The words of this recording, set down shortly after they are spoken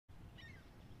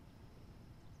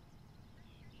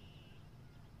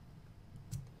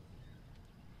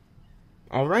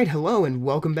Alright, hello and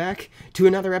welcome back to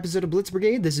another episode of Blitz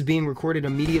Brigade. This is being recorded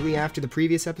immediately after the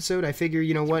previous episode. I figure,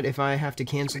 you know what, if I have to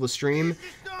cancel the stream,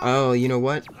 oh, you know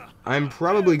what, I'm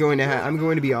probably going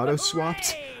to be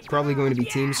auto-swapped, probably going to be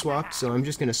team-swapped, so I'm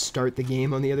just going to start the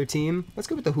game on the other team. Let's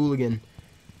go with the Hooligan.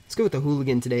 Let's go with the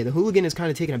Hooligan today. The Hooligan has kind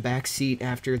of taken a back seat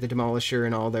after the Demolisher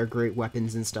and all their great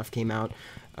weapons and stuff came out.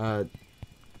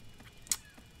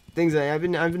 Things that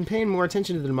I've been paying more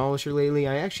attention to the Demolisher lately.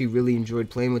 I actually really enjoyed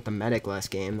playing with the medic last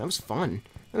game. That was fun.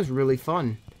 That was really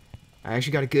fun. I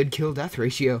actually got a good kill-death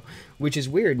ratio, which is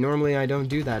weird. Normally I don't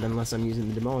do that unless I'm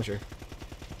using the Demolisher.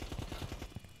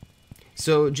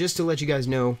 So just to let you guys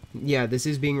know, yeah, this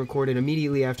is being recorded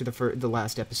immediately after the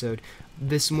last episode.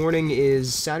 This morning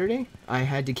is Saturday. I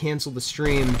had to cancel the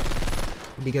stream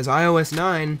because iOS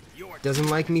 9 doesn't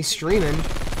like me streaming.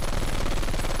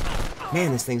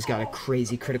 Man, this thing's got a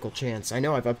crazy critical chance. I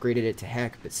know I've upgraded it to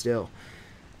heck, but still.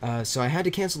 So I had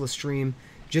to cancel the stream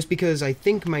just because I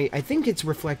think it's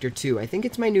Reflector 2. I think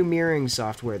it's my new mirroring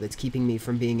software that's keeping me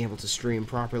from being able to stream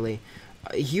properly.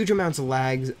 Huge amounts of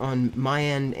lag on my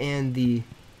end and the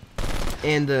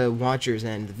watcher's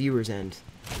end, the viewer's end.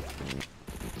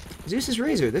 Zeus's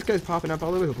Razor. This guy's popping up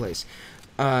all over the place.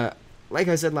 Like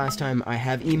I said last time, I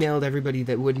have emailed everybody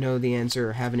that would know the answer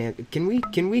or have an answer.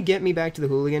 Can we get me back to the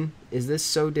Hooligan? Is this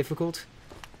so difficult?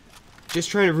 Just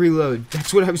trying to reload.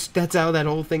 That's how that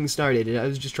whole thing started. I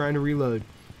was just trying to reload.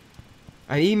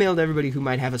 I emailed everybody who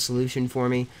might have a solution for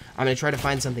me. I'm going to try to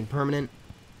find something permanent.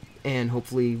 And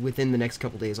hopefully within the next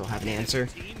couple days I'll have an answer.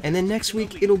 And then next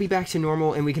week it'll be back to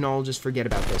normal and we can all just forget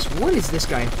about this. What is this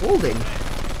guy holding?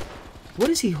 What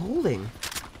is he holding?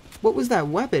 What was that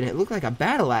weapon? It looked like a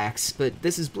battle axe, but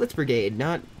this is Blitz Brigade,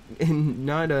 not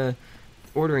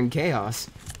Order in Chaos.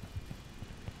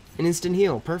 An instant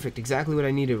heal. Perfect. Exactly what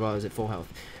I needed while I was at full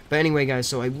health. But anyway, guys,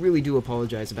 so I really do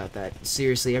apologize about that.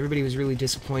 Seriously, everybody was really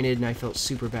disappointed, and I felt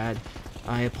super bad.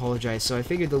 I apologize. So I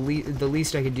figured the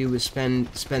least I could do was spend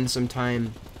some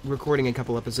time recording a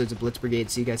couple episodes of Blitz Brigade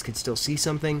so you guys could still see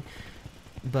something.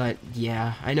 But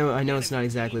yeah, I know it's not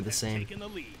exactly the same.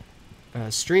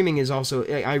 Streaming is also,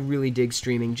 I really dig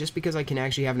streaming just because I can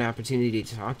actually have an opportunity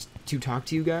to talk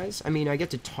to you guys. I mean, I get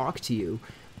to talk to you,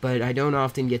 but I don't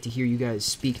often get to hear you guys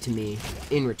speak to me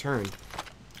in return,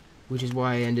 which is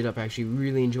why I ended up actually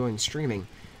really enjoying streaming.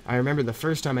 I remember the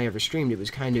first time I ever streamed, it was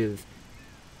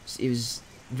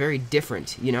very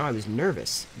different, you know. I was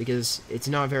nervous because it's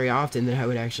not very often that I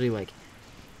would actually like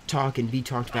talk and be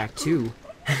talked back to.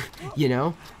 You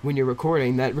know, when you're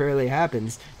recording, that rarely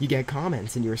happens. You get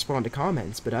comments and you respond to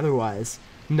comments, but otherwise,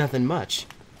 nothing much.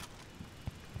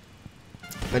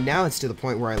 But now it's to the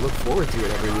point where I look forward to it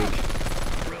every week.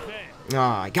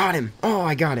 Ah, I got him! Oh,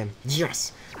 I got him!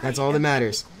 Yes! That's all that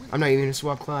matters. I'm not even gonna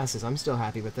swap classes. I'm still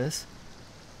happy with this.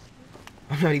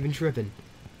 I'm not even tripping.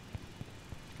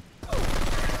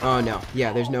 Oh, no.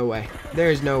 Yeah, there's no way.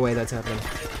 There's no way that's happening.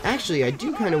 Actually, I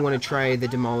do kind of want to try the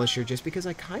Demolisher just because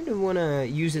I kind of want to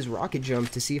use his rocket jump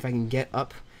to see if I can get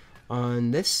up on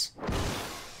this.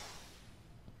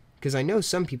 Because I know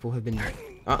some people have been...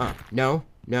 No.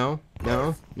 No.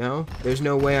 No. No. There's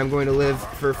no way I'm going to live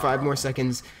for 5 more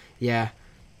seconds. Yeah.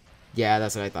 Yeah,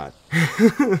 that's what I thought.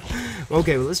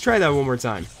 Okay, well, let's try that one more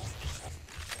time.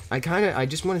 I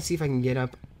just want to see if I can get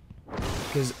up.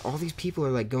 Because all these people are,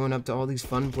 like, going up to all these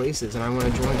fun places, and I want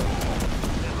to join them.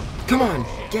 Come on!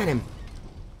 Get him!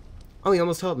 Oh, he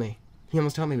almost helped me. He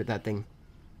almost helped me with that thing.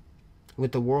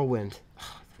 With the whirlwind.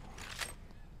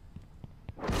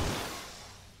 I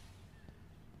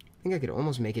think I could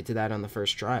almost make it to that on the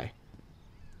first try.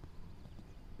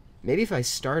 Maybe if I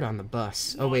start on the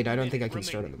bus. Oh, wait, I don't think I can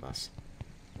start on the bus.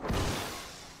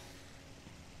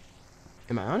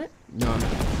 Am I on it? No, I'm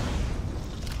not.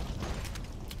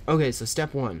 Okay, so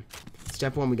step 1.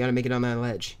 Step 1, we gotta make it on that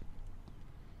ledge.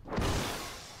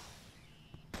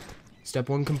 Step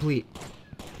 1 complete.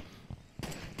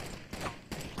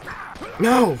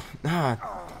 No!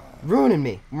 Ah, ruining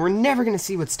me. We're never gonna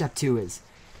see what step 2 is.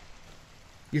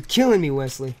 You're killing me,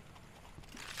 Wesley.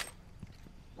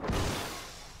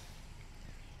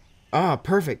 Ah,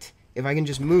 perfect. If I can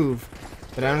just move.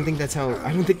 But I don't think that's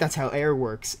how air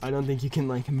works. I don't think you can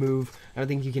like move. I don't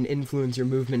think you can influence your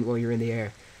movement while you're in the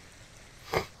air.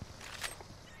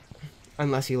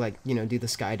 Unless you like, you know, do the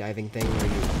skydiving thing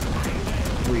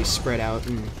where you spread out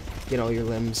and get all your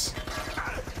limbs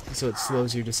so it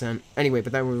slows your descent. Anyway,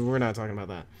 but we're not talking about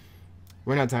that.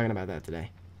 We're not talking about that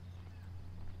today.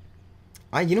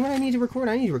 You know what I need to record?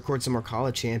 I need to record some more Call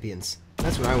of Champions.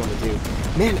 That's what I want to do.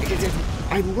 Man,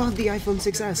 I love the iPhone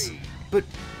 6S, but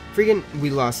freaking,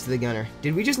 we lost to the gunner.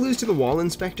 Did we just lose to the wall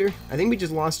inspector? I think we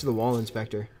just lost to the wall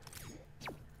inspector.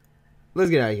 Let's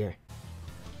get out of here.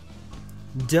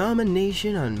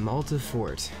 Domination on Malta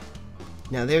Fort.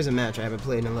 Now there's a match I haven't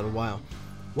played in a little while.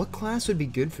 What class would be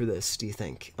good for this, do you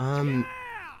think? I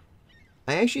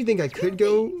actually think I could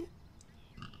go...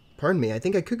 Pardon me, I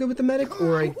think I could go with the medic,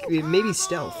 or maybe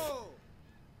stealth.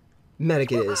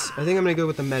 Medic it is. I think I'm going to go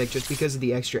with the medic just because of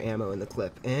the extra ammo in the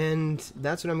clip, and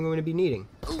that's what I'm going to be needing.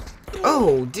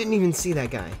 Oh, didn't even see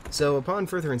that guy. So upon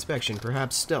further inspection,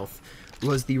 perhaps stealth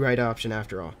was the right option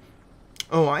after all.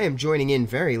 Oh, I am joining in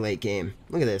very late game.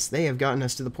 Look at this. They have gotten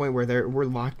us to the point where we're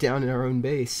locked down in our own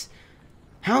base.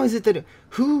 How is it that...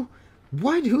 Who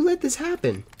let this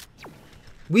happen?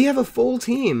 We have a full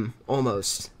team,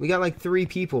 almost. We got like 3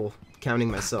 people,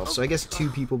 counting myself, so I guess 2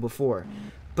 people before.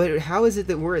 But how is it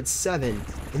that we're at 7,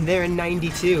 and they're at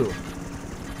 92?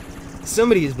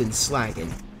 Somebody has been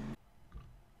slacking.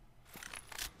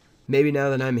 Maybe now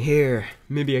that I'm here,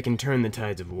 maybe I can turn the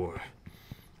tides of war.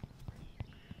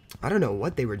 I don't know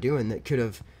what they were doing that could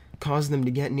have caused them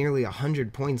to get nearly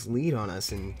 100 points lead on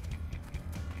us, and...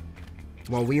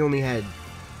 Well, we only had...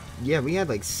 Yeah, we had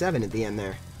like 7 at the end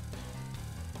there.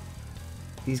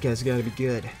 These guys gotta be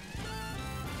good.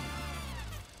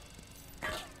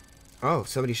 Oh,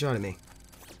 somebody shot at me.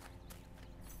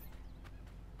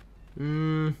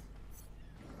 Your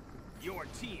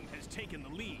team has taken the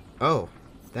lead. Oh,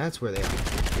 that's where they are.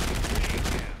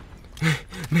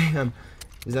 Ma'am,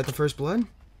 is that the first blood?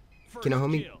 Can a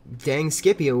homie... Dang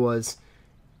Skippy it was.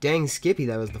 Dang Skippy,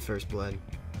 that was the first blood.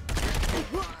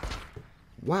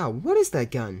 Wow, what is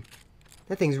that gun?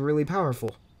 That thing's really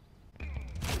powerful.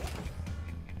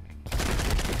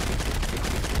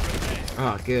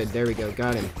 Ah, oh, good. There we go.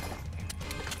 Got him.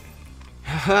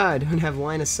 Haha, I don't have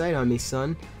line of sight on me,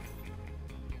 son.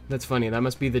 That's funny. That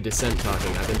must be the Descent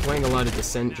talking. I've been playing a lot of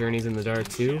Descent Journeys in the Dark,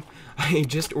 too. I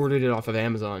just ordered it off of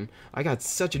Amazon. I got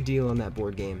such a deal on that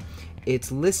board game.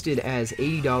 It's listed as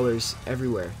 $80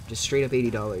 everywhere. Just straight up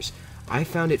 $80. I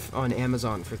found it on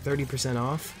Amazon for 30%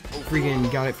 off.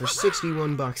 Freaking got it for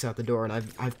 61 bucks out the door, and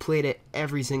I've played it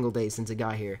every single day since it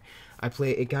got here.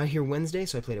 It got here Wednesday,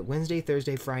 so I played it Wednesday,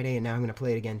 Thursday, Friday, and now I'm gonna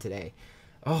play it again today.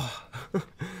 Oh,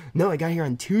 no, I got here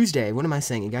on Tuesday. What am I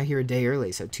saying? It got here a day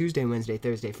early, so Tuesday, Wednesday,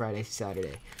 Thursday, Friday,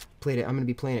 Saturday. Played it. I'm gonna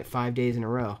be playing it 5 days in a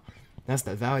row. That's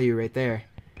the value right there.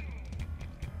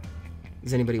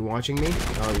 Is anybody watching me?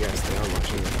 Oh yes, they are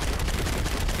watching me.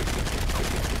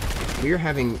 We are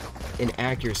having an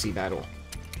accuracy battle.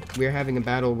 We are having a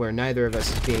battle where neither of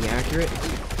us is being accurate.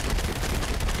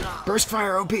 Burst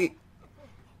fire, OP!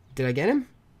 Did I get him?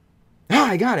 Ah,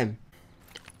 I got him!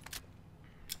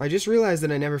 I just realized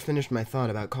that I never finished my thought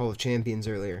about Call of Champions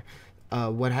earlier.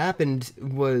 What happened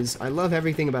was, I love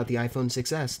everything about the iPhone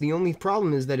 6s. The only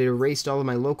problem is that it erased all of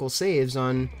my local saves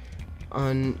on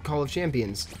Call of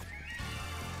Champions.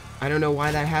 I don't know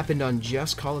why that happened on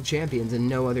just Call of Champions and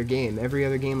no other game. Every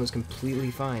other game was completely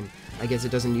fine. I guess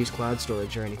it doesn't use cloud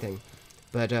storage or anything.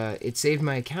 But it saved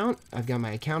my account. I've got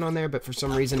my account on there, but for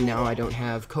some reason now I don't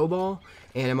have COBOL,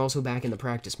 and I'm also back in the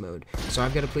practice mode. So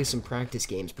I've got to play some practice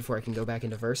games before I can go back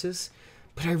into Versus.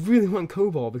 But I really want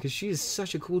COBOL because she is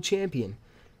such a cool champion.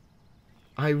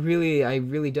 I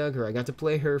really dug her. I got to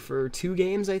play her for 2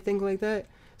 games, I think, like that.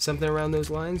 Something around those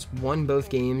lines. Won both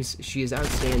games. She is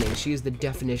outstanding. She is the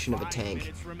definition of a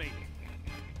tank.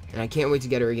 And I can't wait to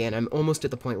get her again. I'm almost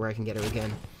at the point where I can get her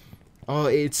again. Oh,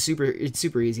 it's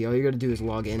super easy. All you gotta do is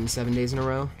log in 7 days in a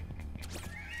row.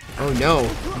 Oh no!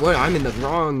 What? I'm in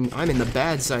the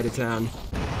bad side of town.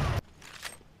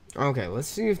 Okay, let's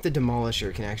see if the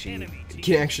Demolisher can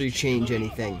actually change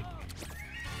anything.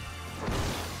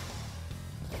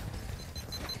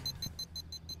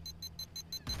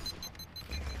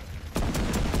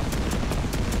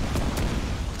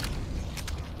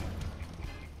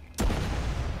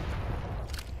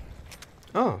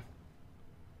 Oh.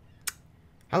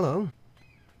 Hello.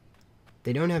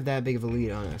 They don't have that big of a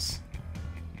lead on us.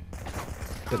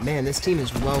 But man, this team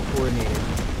is well coordinated.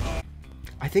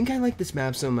 I think I like this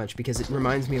map so much because it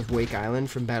reminds me of Wake Island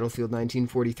from Battlefield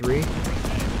 1943.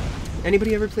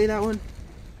 Anybody ever play that one?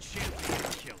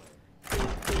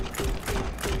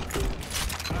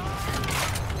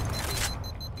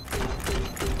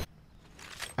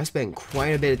 I spent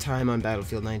quite a bit of time on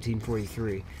Battlefield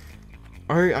 1943.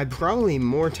 I probably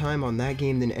more time on that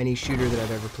game than any shooter that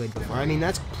I've ever played before. I mean,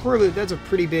 that's a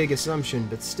pretty big assumption,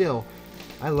 but still,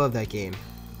 I love that game.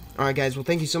 Alright guys, well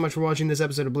thank you so much for watching this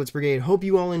episode of Blitz Brigade. Hope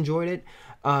you all enjoyed it.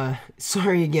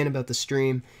 Sorry again about the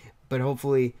stream, but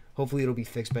hopefully it'll be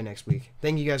fixed by next week.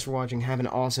 Thank you guys for watching. Have an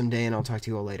awesome day, and I'll talk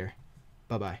to you all later.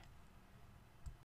 Bye-bye.